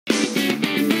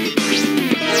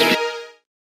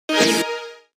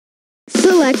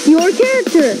select your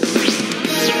character.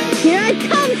 Here I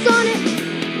come, Sonic!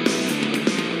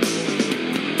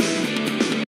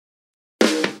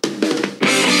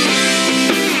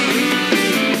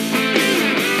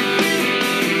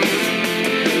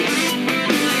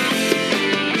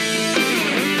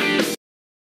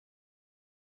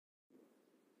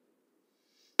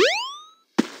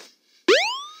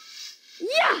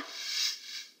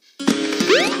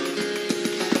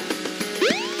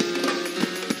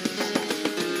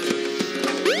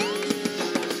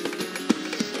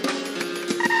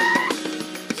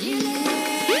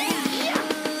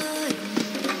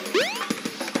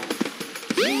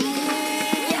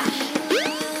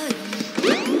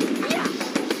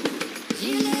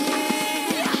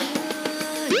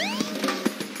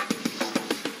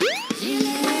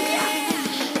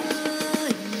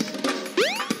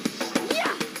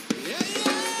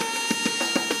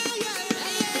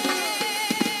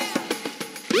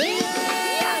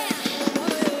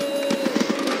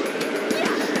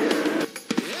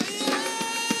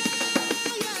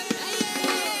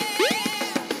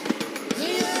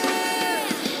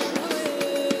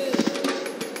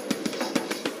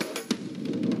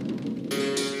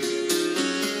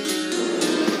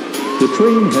 The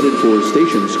train headed for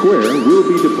Station Square will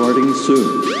be departing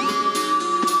soon.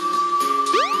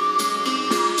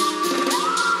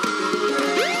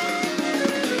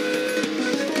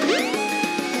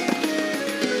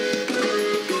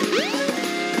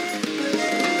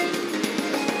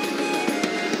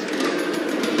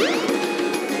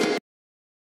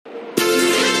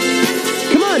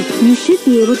 Come on! You should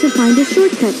be able to find a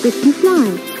shortcut if you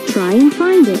fly. Try and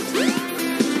find it.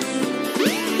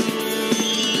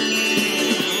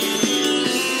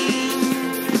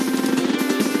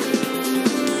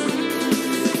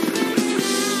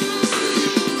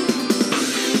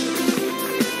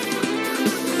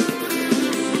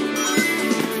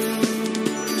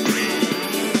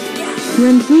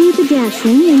 Run through the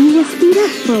dashing and you will speed up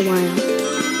for a while.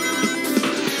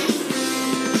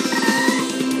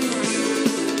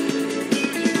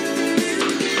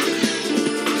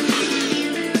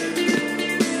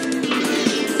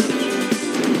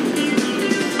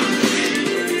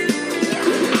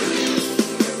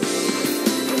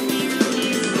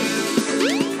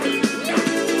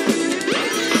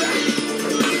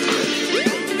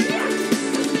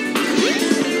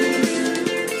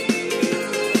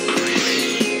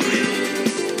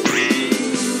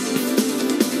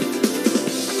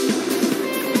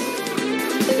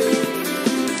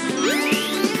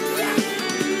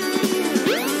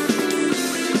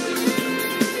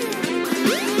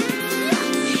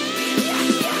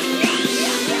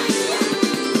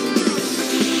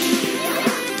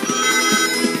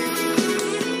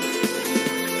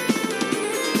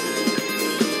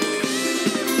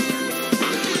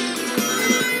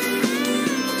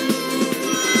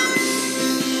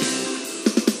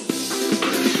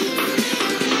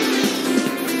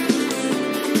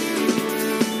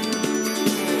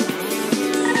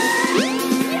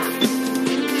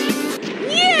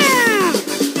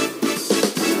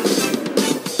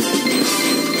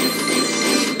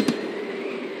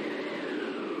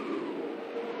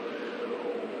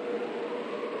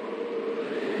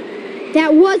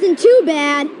 That wasn't too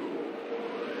bad.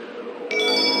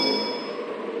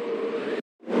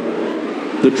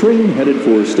 The train headed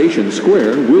for Station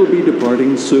Square will be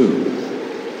departing soon.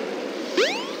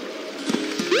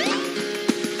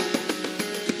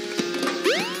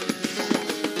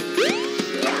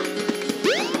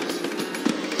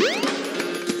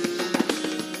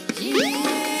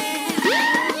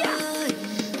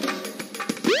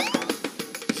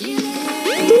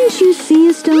 Didn't you see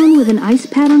a stone with an ice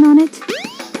pattern on it?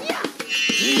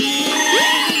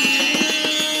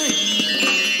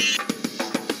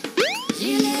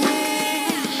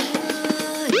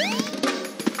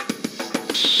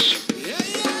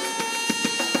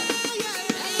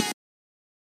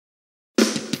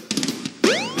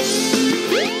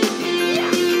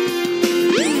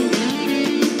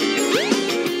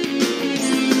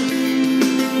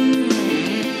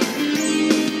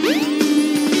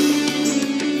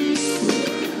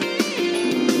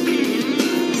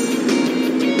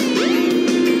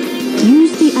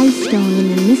 Use the ice stone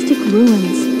in the mystic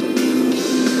ruins.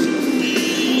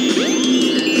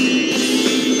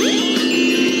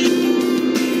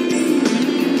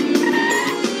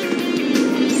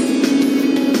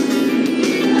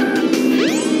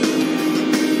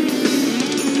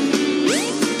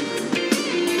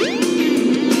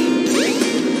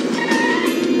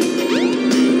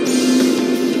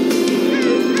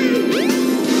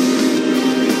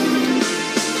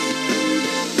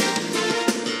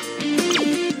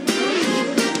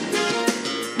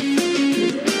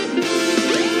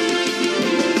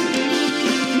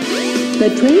 The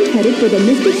train headed for the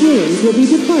Mystic Ruins will be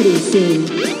departing soon.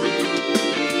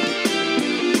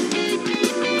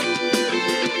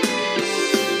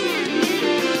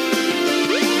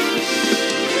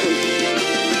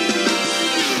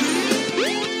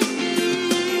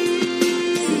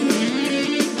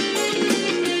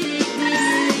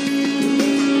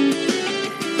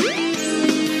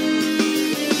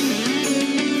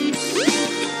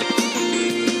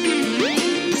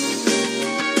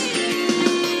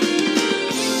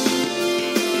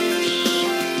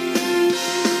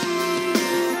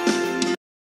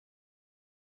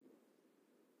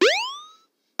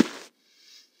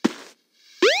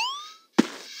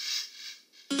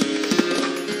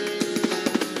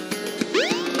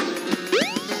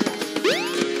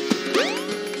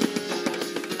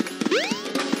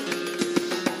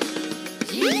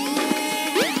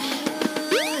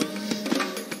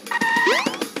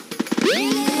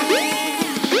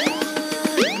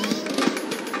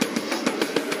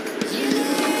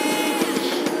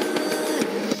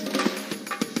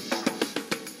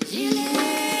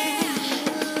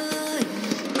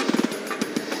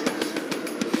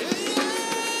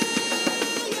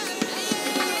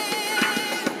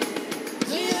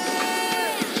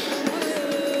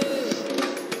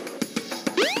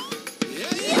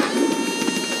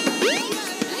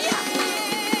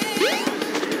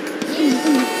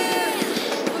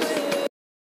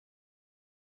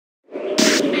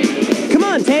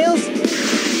 Tails!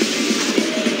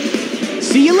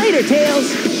 See you later,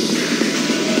 Tails!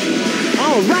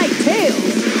 All right, Tails!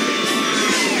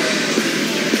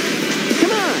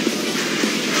 Come on!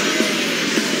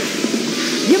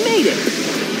 You made it!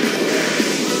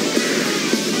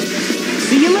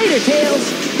 See you later,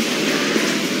 Tails!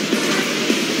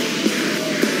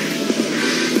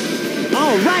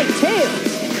 All right, Tails!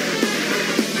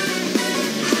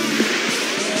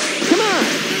 Come on!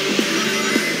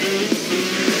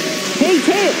 Hey,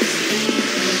 Tails!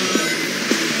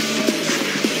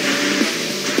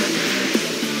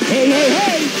 Hey, hey,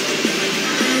 hey!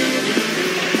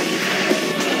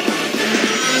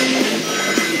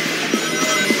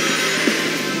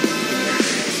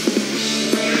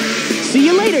 See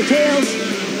you later, Tails!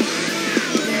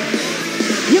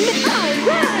 You all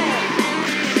right!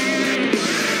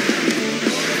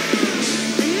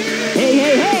 Hey,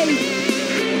 hey, hey!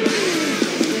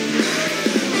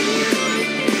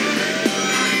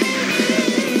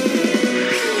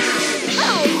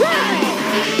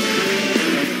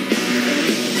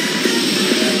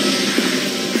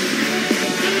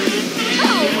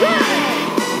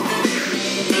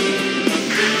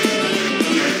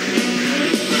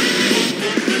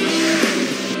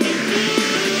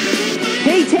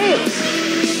 Hey, Tails!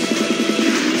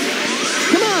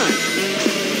 Come on!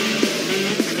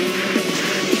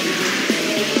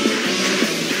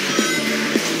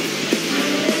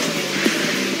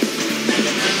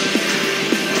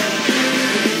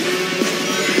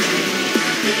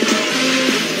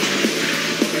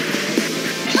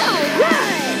 All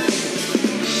right!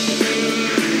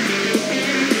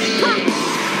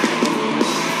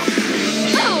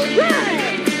 All right!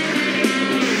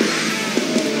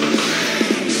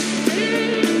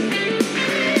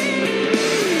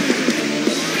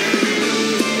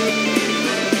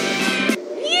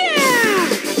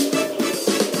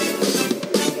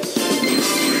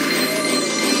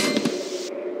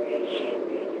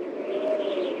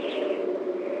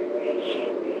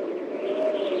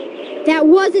 That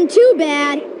wasn't too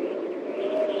bad.